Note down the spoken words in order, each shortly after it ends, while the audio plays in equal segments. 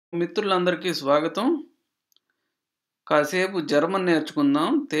మిత్రులందరికీ స్వాగతం. కాసేపు జర్మన్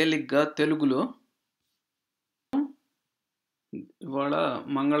నేర్చుకుందాం తేలిగ్గా తెలుగులో. ఇవాళ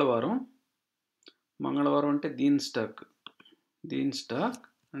మంగళవారం. మంగళవారం అంటే దీన్స్టాక్. దీన్స్టాక్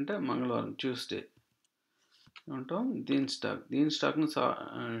అంటే మంగళవారం, ట్యూస్డే ఏమంటాం? దీన్స్టాక్. దీన్స్టాక్ను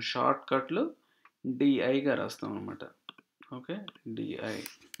షార్ట్ కట్లు డిఐగా రాస్తాం అనమాట. Okay, DI.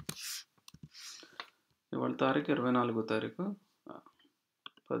 ఇవాళ తారీఖు 24వ తారీఖు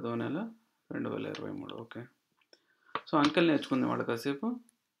 10వ నెల 2023. ఓకే, సో అంకెలు నేర్చుకుందాం వాళ్ళ కాసేపు.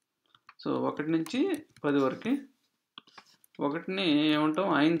 సో 1 నుంచి 10 వరకు. 1ని ఏమంటాం?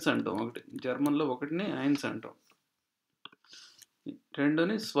 ఐన్స్ అంటాం. ఒకటి జర్మన్లో 1ని ఐన్స్ అంటాం.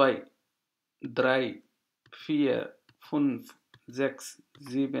 2ని zwei, drei, vier, fünf, sechs,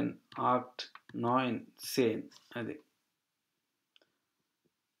 sieben, acht, neun, zehn. అది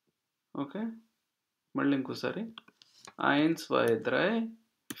ఓకే. మళ్ళీ ఇంకోసారి eins, zwei, drei,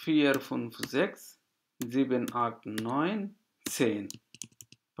 vier, fünf, sechs, sieben, acht, neun, zehn.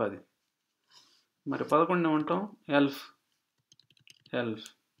 10. మరి 11 ఏమంటాం? ఎల్ఫ్.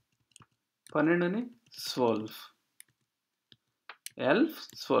 12ని zwolf.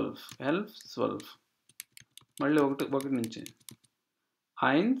 zwolf. మళ్ళీ ఒకటి నుంచి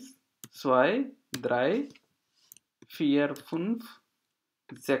eins, zwei, drei, vier, fünf,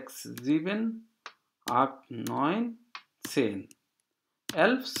 sechs, sieben, acht, neun, zehn.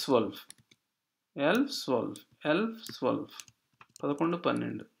 11, 12. 11, 12.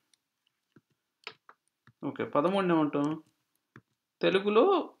 Okay, 13 ఏమంటాం? తెలుగులో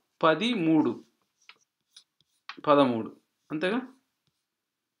 10, 3, 13 అంతేగా.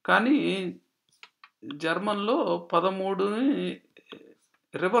 కానీ జర్మన్లో 13ని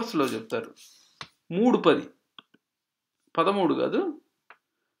రివర్స్లో చెప్తారు. 3, 10. 13 కాదు,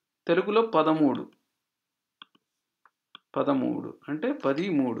 తెలుగులో 13 అంటే 10,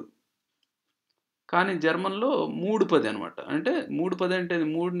 3. కానీ జర్మన్లో 3, 10 అనమాట. అంటే 3, 10 అంటే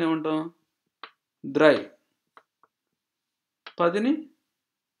 3ని ఏమంటాం? డ్రై. 10ని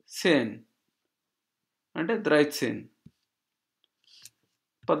సేన్ అంటే ద్రైసేన్.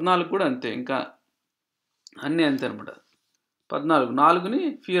 14 కూడా అంతే. ఇంకా అన్నీ అంతే అనమాట. 14, 4ని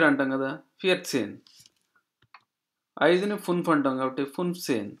ఫీర్ అంటాం కదా, vierzehn. 5ని ఫున్ఫ్ అంటాం కాబట్టి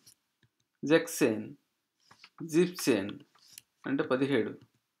funfzehn. sechszehn, siebzehn అంటే 17.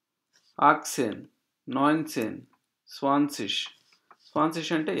 achtzehn, neunzehn, zwanzig.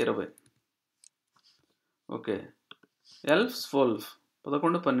 అంటే 20. Okay. 11, 12.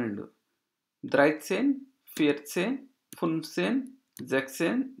 11, 12. dreizehn, vierzehn, funfzehn,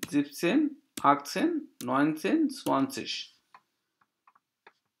 sechszehn, siebzehn, achtzehn, neunzehn, zwanzig.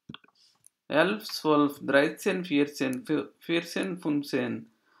 11, 12, dreizehn, vierzehn, funfzehn,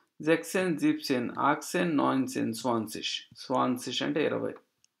 sechszehn, siebzehn, achtzehn, neunzehn, zwanzig. అంటే 20.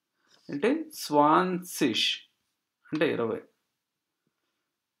 అంటే zwanzig అంటే 20.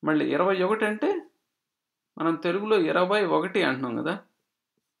 మళ్ళీ 21 అంటే మనం తెలుగులో 21 అంటున్నాం కదా,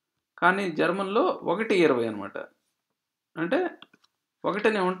 కానీ జర్మన్లో 1, 20 అనమాట. అంటే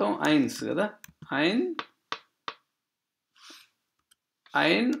 1ని ఏమంటాం? ఐన్స్ కదా.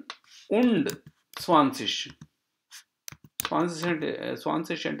 ein und zwanzig. అంటే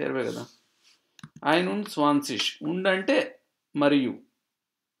 20 కదా. ein und zwanzig. und అంటే మరియు.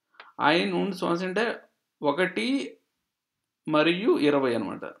 ein und zwanzig అంటే 1 మరియు 20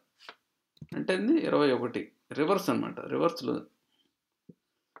 అనమాట. అంటే 21. రివర్స్ అనమాట. రివర్స్లో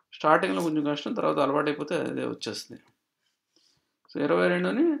స్టార్టింగ్లో కొంచెం కష్టం, తర్వాత అలవాటు అయిపోతే అదే వచ్చేస్తుంది. So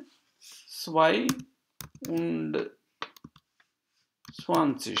 22ని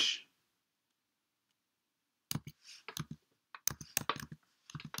zweiundzwanzig.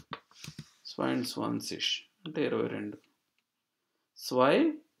 అంటే 22.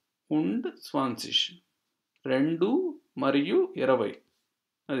 zweiundzwanzig 2 మరియు 20,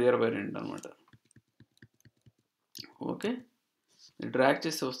 అది 22 అనమాట. ఓకే, డ్రాగ్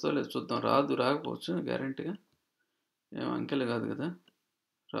చేసి వస్తుందో లేదు చూద్దాం. రాకపోవచ్చు గ్యారంటీగా. ఏం అంకెలు కాదు కదా,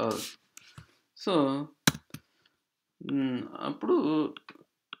 రాదు. సో అప్పుడు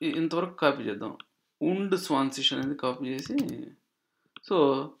ఇంతవరకు కాపీ చేద్దాం. und zwanzig అనేది కాపీ చేసి, సో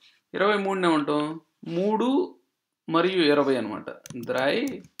 23ని ఏమంటాం? 3 మరియు 20 అనమాట. drei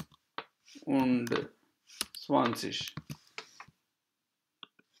und zwanzig.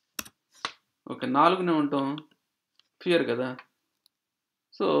 ఓకే, 4ని ఏమంటాం? ఫియర్ కదా.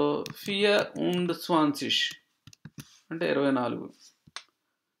 సో vier und zwanzig అంటే 24.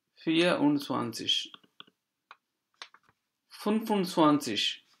 vier und zwanzig. funfzehn.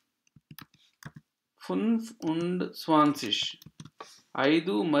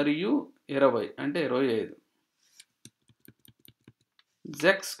 5 మరియు 20 అంటే 25.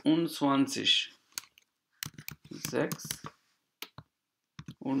 sechsundzwanzig.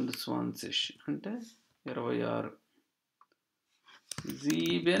 sechsundzwanzig అంటే 26.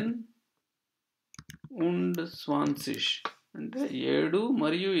 siebenundzwanzig అంటే 7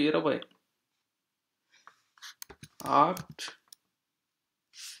 మరియు 20.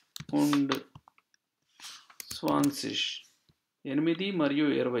 achtundzwanzig 8 మరియు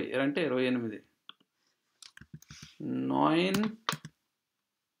 20 అంటే 28.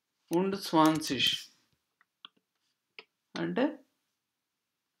 neunundzwanzig అంటే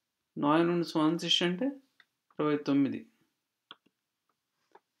 29 అంటే 29.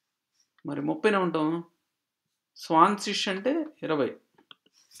 మరి 30నే ఉంటాం. స్వాన్సిష్ అంటే 20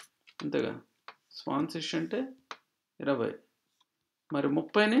 అంతేగా. స్వాన్సిష్ అంటే 20. మరి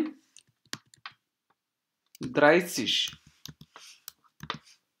 30ని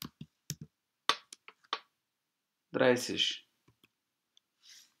ద్రైసిష్.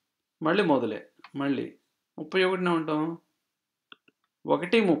 మళ్ళీ మొదలే. మళ్ళీ 31నే ఉంటాం.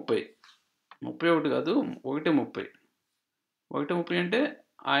 1:30. 31 కాదు, 1:30. 1:30 అంటే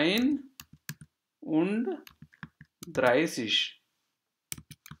einundzwanzig.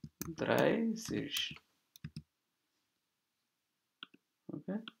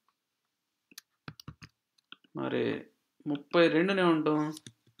 ఓకే. మరి 32నే ఉంటాం.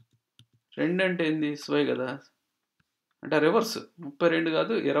 2 అంటే ఏంది? స్వై కదా, అంటే రివర్స్. 32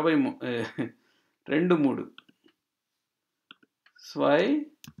 కాదు, 23. స్వై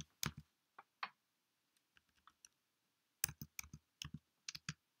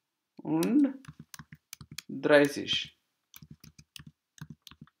und 30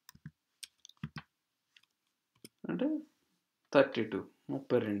 అంటే 32.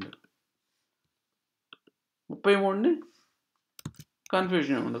 32. 33ని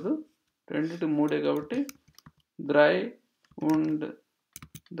కన్ఫ్యూజన్ ఉండదు. 2 to 3 కాబట్టి drei und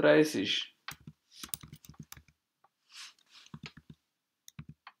 30.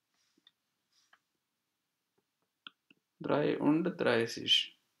 drei und 30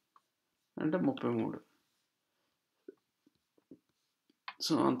 అంటే 33.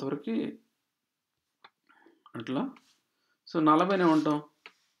 సో అంతవరకు అట్లా. సో 40నే ఉంటాం.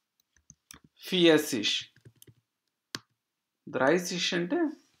 ఫియసిష్. ద్రైసిష్ అంటే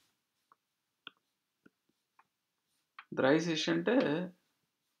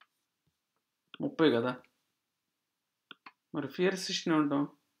 30 కదా. మరి ఫియర్సిష్నే ఉంటాం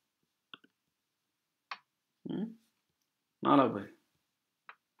 40.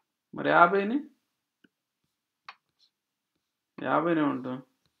 మరి 50నే ఉంటాం.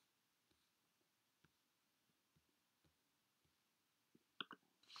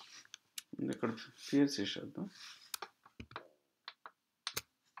 ఇక్కడ ఫియర్సిష్ వద్దాం.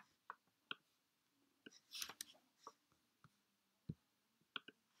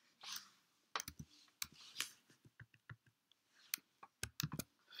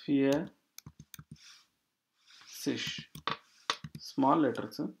 ఫియర్సిష్ స్మాల్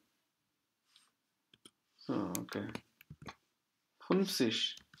లెటర్స్. So okay. ఫున్ఫ్సిష్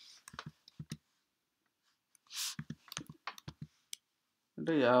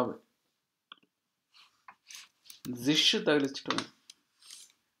అంటే 50. జిష్ తగిలించడం.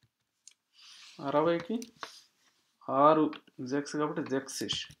 60కి 6 జెక్స్ కాబట్టి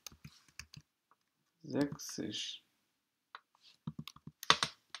జెక్సిష్.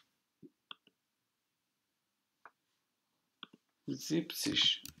 జీప్సిష్.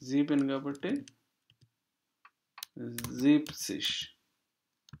 జీబెన్ కాబట్టి జీప్సిష్.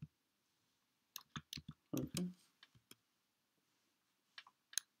 ఓకే.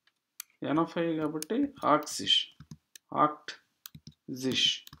 80 కాబట్టి ఆక్సిష్.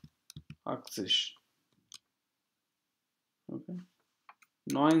 ఆక్సిష్. ఓకే.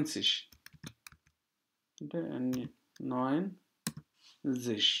 నాయిన్సిష్ అంటే అన్ని నాయిన్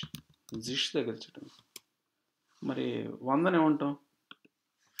జిష్ తగిలించడం. మరి 100నే ఉంటాం.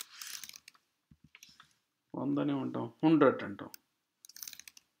 100 అంటాం.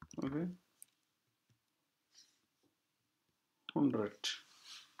 ఓకే. 100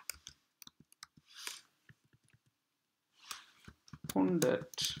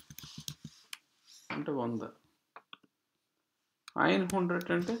 అంటే 100.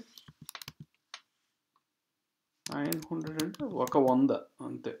 100 అంటే 100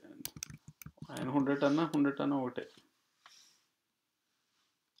 అంతే. 100 అన్నా 100 అన్నా ఒకటే.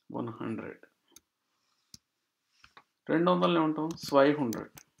 100. 200నే ఉంటాం. స్వై 100.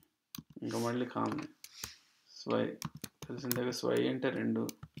 ఇంకా మళ్ళీ కామన్. స్వై తెలిసిందే. స్వై అంటే 2.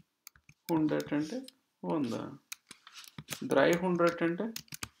 100 అంటే 100. డ్రై 100 అంటే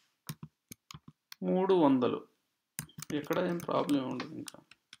 300. ఎక్కడ ఏం ప్రాబ్లం ఉండదు. ఇంకా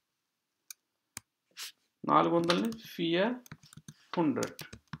 400ని ఫియర్ 100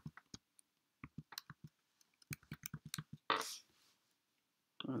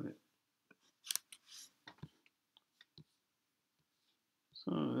 అదే.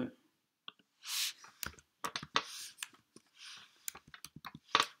 సో అదే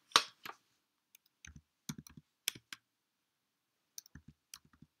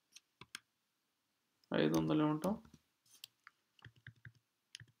ఐదు వందలు ఏమంటాం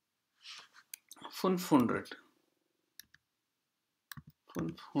funfzehn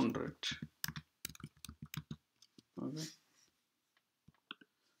ఓకే.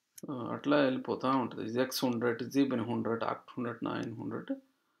 అట్లా వెళ్ళిపోతూ ఉంటుంది. 600 sieben 100 800 900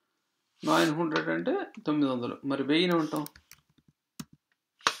 900 అంటే 900. మరి 1000 ఉంటాం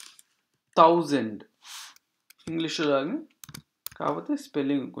 1000 ఇంగ్లీష్లో లాగా, కాకపోతే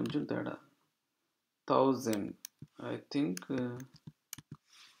స్పెల్లింగ్ కొంచెం తేడా. 1000 I think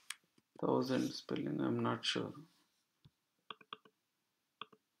 1000 spelling I'm not sure.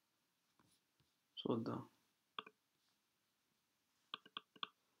 చూద్దాం.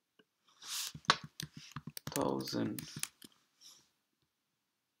 1000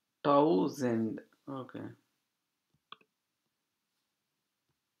 ఓకే.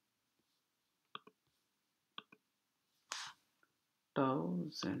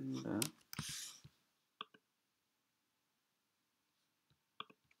 1000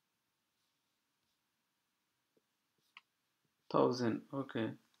 ఓకే.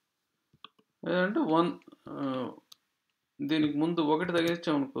 అంటే దీనికి ముందు ఒకటి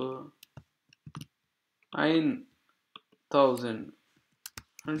తగిలించామనుకో ఐన్ 1000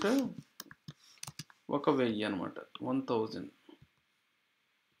 అంటే 1000 అనమాట. 1000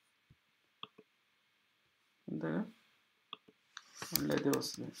 అంతేగా, మళ్ళీ అదే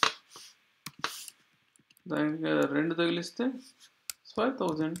వస్తుంది. దానికి 2 తగిలిస్తే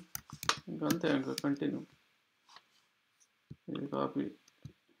 5000 ఇంకా అంతే. ఇంకా కంటిన్యూ. ఇది కాపీ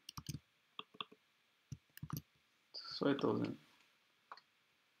 5000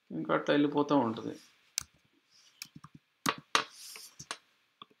 ఇంకా అట్లా వెళ్ళిపోతూ ఉంటుంది.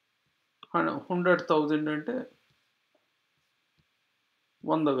 100,000 అంటే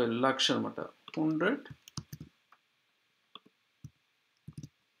 100,000 లక్ష అనమాట. 100,000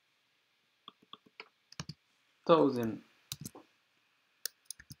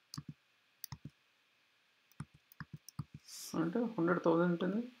 అంటే 100,000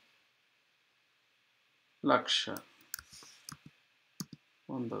 ఉంటుంది లక్ష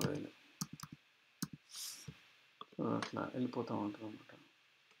 100,000. సో అట్లా వెళ్ళిపోతూ ఉంటుంది అనమాట.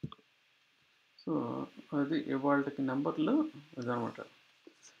 సో అది ఇవాళకి నెంబర్లు అదనమాట.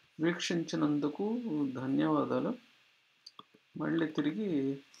 వీక్షించినందుకు ధన్యవాదాలు. మళ్ళీ తిరిగి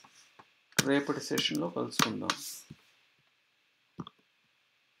రేపటి సెషన్లో కలుసుకుందాం.